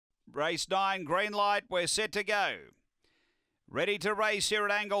Race 9, green light, we're set to go. Ready to race here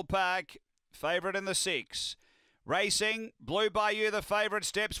at Angle Park. Favourite in the 6. Racing, Blue Bayou, the favourite,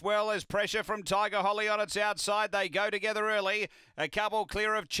 steps well as pressure from Tiger Holly on its outside. They go together early. A couple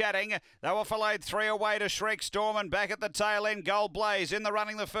clear of Chatting. They were followed 3 away to Shrek Storm, and back at the tail end, Gold Blaze in the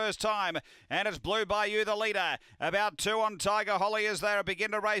running the first time. And it's Blue Bayou the leader. About 2 on Tiger Holly as they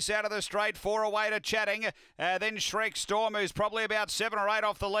begin to race out of the straight. 4 away to Chatting. Then Shrek Storm, who's probably about 7 or 8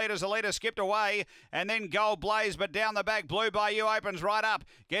 off the lead as the leader skipped away. And then Gold Blaze, but down the back, Blue Bayou opens right up.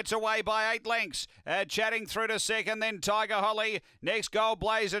 Gets away by 8 lengths. Chatting through to second, then Tiger Holly. Next, Gold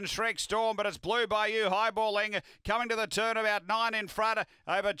Blaze and Shrek Storm, but it's Blue Bayou highballing, coming to the turn about 9 in front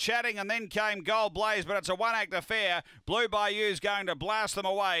over Chatting, and then came Gold Blaze, but it's a one-act affair. Blue Bayou's going to blast them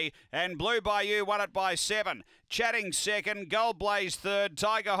away, and Blue Bayou won it by 7. Chatting second, Gold Blaze third,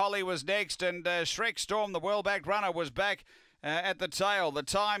 Tiger Holly was next, and Shrek Storm, the well-backed runner, was back at the tail. The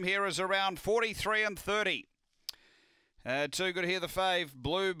time here is around 43 and 30. Too good here, the fave,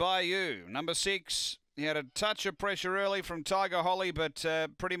 Blue Bayou. Number 6, he had a touch of pressure early from Tiger Holly, but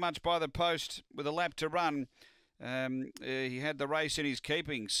pretty much by the post with a lap to run. He had the race in his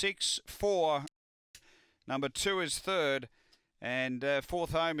keeping. 6-4. Number 2 is third, and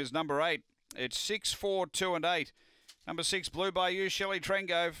fourth home is number 8. It's 6-4, 2 and 8. Number 6, Blue Bayou, Shelley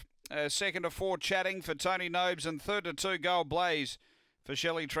Trengove. Second to 4, Chatting for Tony Nobes, and third to 2, Gold Blaze for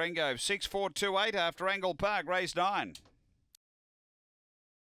Shelley Trengove. 6-4, 2 8 after Angle Park, race 9.